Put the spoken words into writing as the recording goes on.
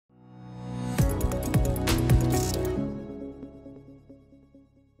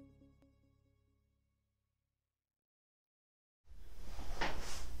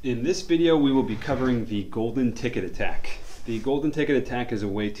In this video, we will be covering the golden ticket attack. The golden ticket attack is a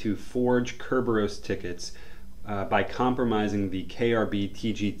way to forge Kerberos tickets by compromising the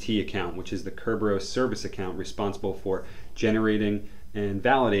KRBTGT account, which is the Kerberos service account responsible for generating and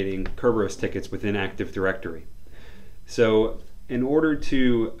validating Kerberos tickets within Active Directory. So in order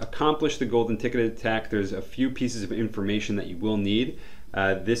to accomplish the golden ticket attack, there's a few pieces of information that you will need.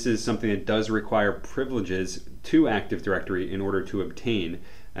 This is something that does require privileges to Active Directory in order to obtain,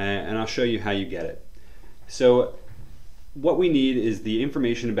 and I'll show you how you get it. So what we need is the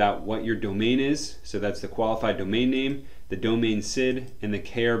information about what your domain is, so that's the qualified domain name, the domain SID, and the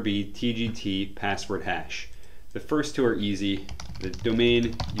KRBTGT password hash. The first two are easy. The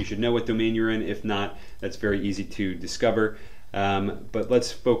domain, you should know what domain you're in. If not, that's very easy to discover. But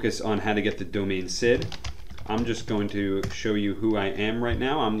let's focus on how to get the domain SID. I'm just going to show you who I am right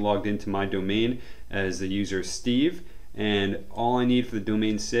now. I'm logged into my domain as the user Steve, and all I need for the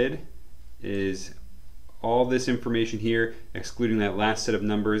domain SID is all this information here, excluding that last set of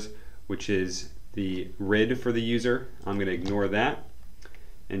numbers, which is the RID for the user. I'm going to ignore that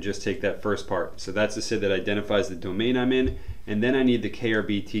and just take that first part. So that's the SID that identifies the domain I'm in, and then I need the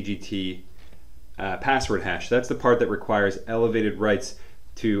KRBTGT password hash. That's the part that requires elevated rights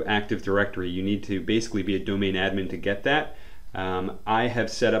to Active Directory. You need to basically be a domain admin to get that. I have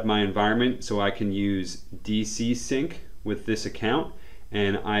set up my environment so I can use DC sync with this account,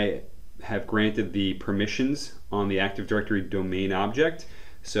 and I have granted the permissions on the Active Directory domain object.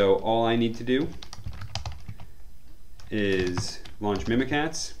 So all I need to do is launch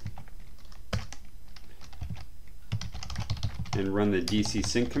mimikatz and run the DC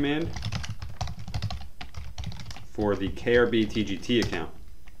sync command for the KRBTGT account.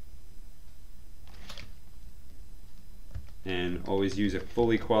 And always use a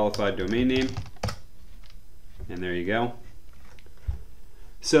fully qualified domain name. And there you go.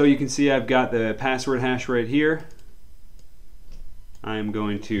 So you can see I've got the password hash right here. I'm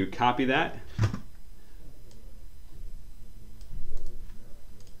going to copy that.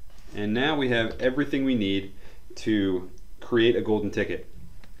 And now we have everything we need to create a golden ticket.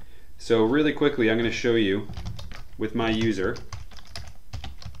 So really quickly, I'm going to show you with my user.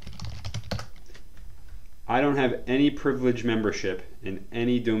 I don't have any privilege membership in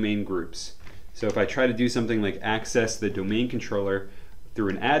any domain groups. So if I try to do something like access the domain controller through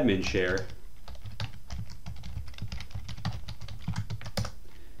an admin share,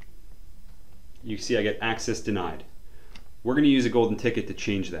 you see I get access denied. We're going to use a golden ticket to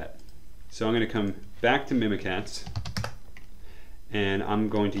change that. So I'm going to come back to mimikatz, and I'm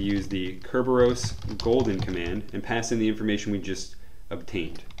going to use the Kerberos golden command and pass in the information we just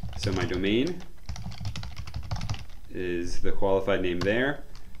obtained. So my domain is the qualified name there.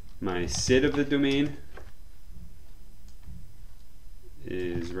 My SID of the domain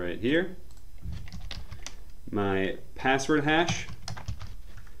is right here. My password hash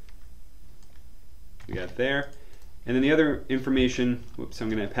we got there. And then the other information, whoops, I'm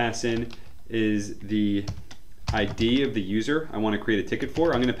going to pass in is the ID of the user I want to create a ticket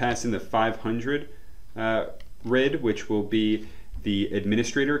for. I'm going to pass in the 500 RID, which will be the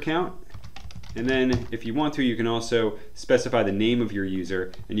administrator account. And then if you want to, you can also specify the name of your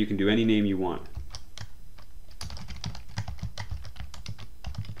user, and you can do any name you want.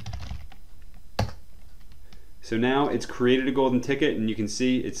 So now it's created a golden ticket, and you can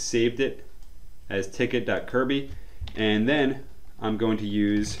see it's saved it as ticket.kirby. And then I'm going to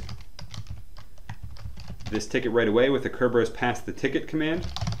use this ticket right away with the Kerberos pass the ticket command.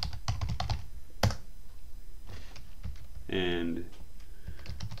 And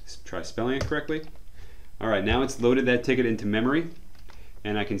try spelling it correctly. All right, now it's loaded that ticket into memory,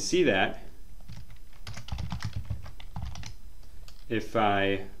 and I can see that if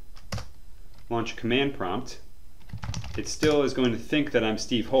I launch a command prompt, it still is going to think that I'm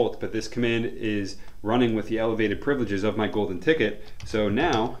Steve Holt, but this command is running with the elevated privileges of my golden ticket. So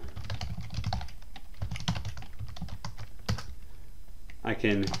now I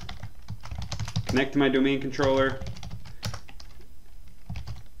can connect to my domain controller,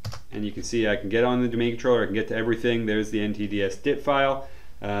 and you can see I can get on the domain controller, I can get to everything. There's the NTDS DIT file.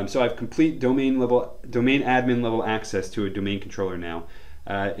 So I have complete domain admin level access to a domain controller now.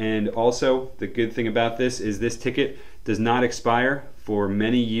 And also the good thing about this is this ticket does not expire for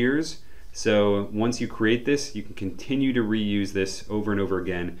many years. So once you create this, you can continue to reuse this over and over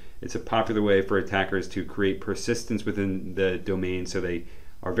again. It's a popular way for attackers to create persistence within the domain, so they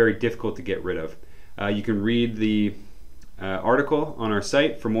are very difficult to get rid of. You can read the article on our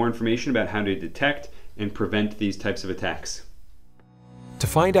site for more information about how to detect and prevent these types of attacks. To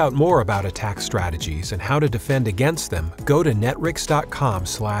find out more about attack strategies and how to defend against them, go to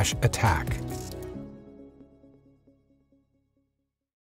netrix.com/attack.